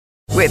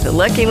With the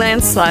Lucky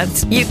Land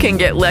Slots, you can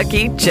get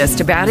lucky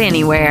just about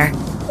anywhere.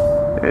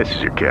 This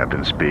is your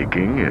captain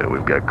speaking.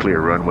 We've got clear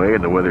runway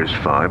and the weather's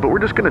fine, but we're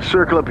just going to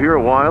circle up here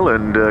a while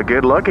and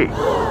get lucky.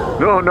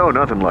 No,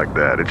 nothing like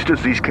that. It's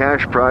just these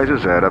cash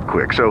prizes add up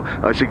quick. So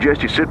I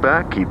suggest you sit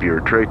back, keep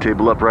your tray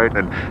table upright,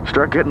 and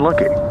start getting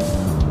lucky.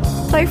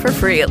 Play for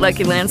free at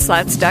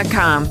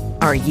LuckyLandSlots.com.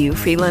 Are you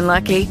feeling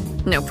lucky?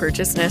 No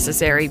purchase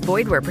necessary.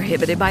 Void where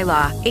prohibited by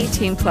law.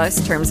 18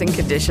 plus terms and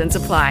conditions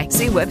apply.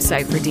 See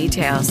website for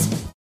details.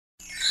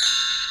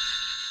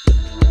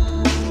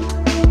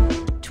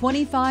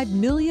 25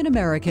 million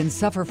Americans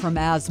suffer from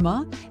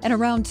asthma, and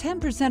around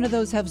 10% of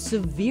those have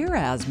severe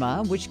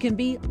asthma, which can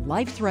be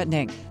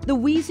life-threatening. The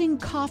wheezing,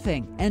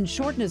 coughing, and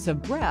shortness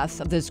of breath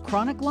of this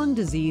chronic lung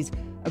disease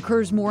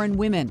occurs more in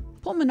women.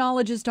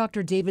 Pulmonologist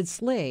Dr. David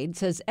Slade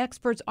says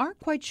experts aren't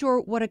quite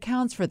sure what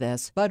accounts for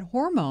this, but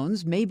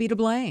hormones may be to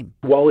blame.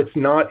 While it's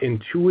not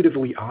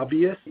intuitively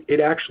obvious, it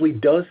actually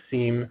does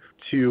seem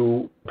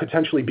to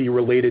potentially be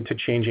related to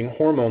changing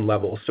hormone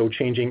levels. So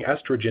changing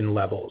estrogen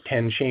levels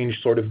can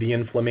change sort of the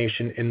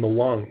inflammation in the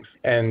lungs.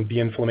 And the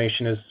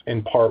inflammation is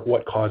in part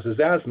what causes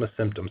asthma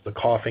symptoms, the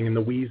coughing and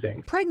the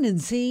wheezing.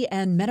 Pregnancy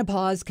and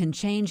menopause can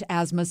change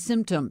asthma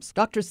symptoms.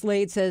 Dr.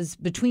 Slade says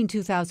between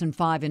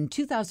 2005 and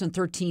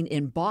 2013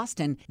 in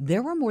Boston,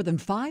 there were more than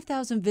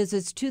 5,000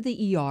 visits to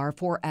the ER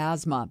for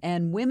asthma,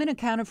 and women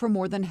accounted for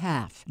more than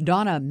half.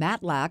 Donna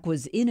Matlack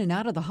was in and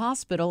out of the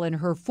hospital in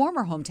her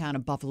former hometown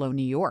of Buffalo,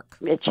 New York.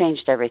 It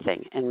changed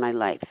everything in my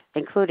life,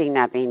 including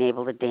not being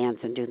able to dance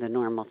and do the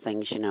normal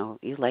things,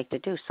 you like to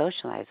do,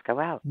 socialize, go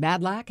out.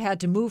 Matlack had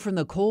to move from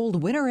the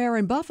cold winter air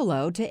in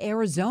Buffalo to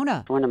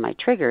Arizona. One of my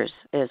triggers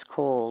is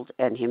cold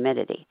and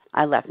humidity.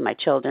 I left my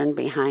children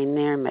behind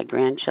there, my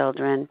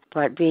grandchildren,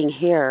 but being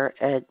here,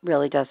 it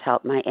really does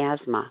help my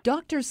asthma.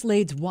 Dr.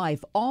 Slade's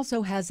wife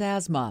also has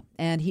asthma,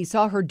 and he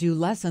saw her do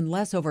less and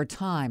less over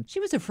time.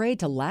 She was afraid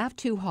to laugh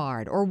too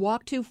hard or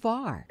walk too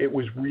far. It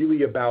was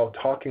really about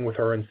talking with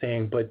her and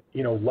saying, but,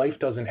 life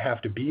doesn't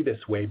have to be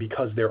this way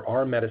because there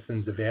are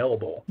medicines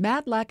available.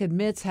 Matlack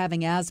admits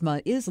having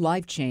asthma is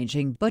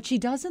life-changing, but she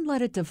doesn't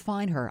let it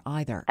define her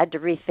either. I had to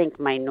rethink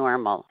my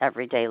normal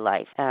everyday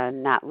life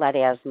and not let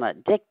asthma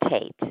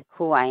dictate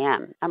who I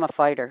am. I'm a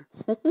fighter.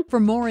 For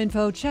more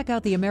info, check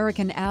out the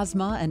American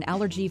Asthma and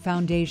Allergy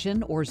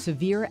Foundation or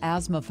Severe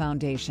Asthma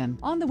Foundation.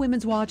 On the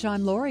Women's Watch,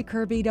 I'm Lori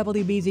Kirby,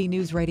 WBZ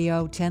News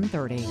Radio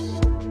 1030.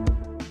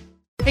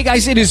 Hey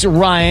guys, it is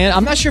Ryan.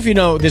 I'm not sure if you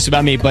know this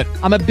about me, but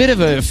I'm a bit of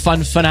a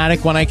fun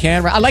fanatic when I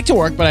can. I like to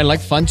work, but I like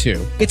fun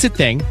too. It's a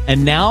thing.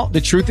 And now the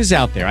truth is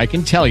out there. I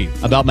can tell you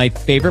about my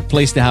favorite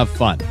place to have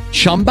fun.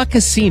 Chumba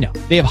Casino.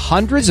 They have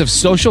hundreds of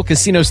social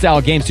casino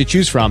style games to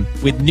choose from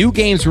with new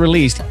games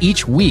released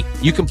each week.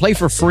 You can play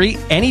for free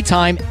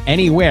anytime,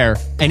 anywhere.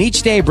 And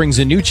each day brings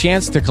a new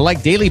chance to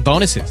collect daily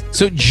bonuses.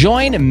 So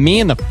join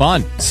me in the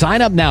fun.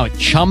 Sign up now at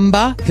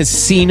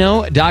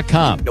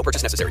ChumbaCasino.com. No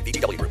purchase necessary.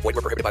 VGW Group. Void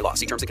where prohibited by law.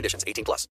 See terms and conditions. 18 plus.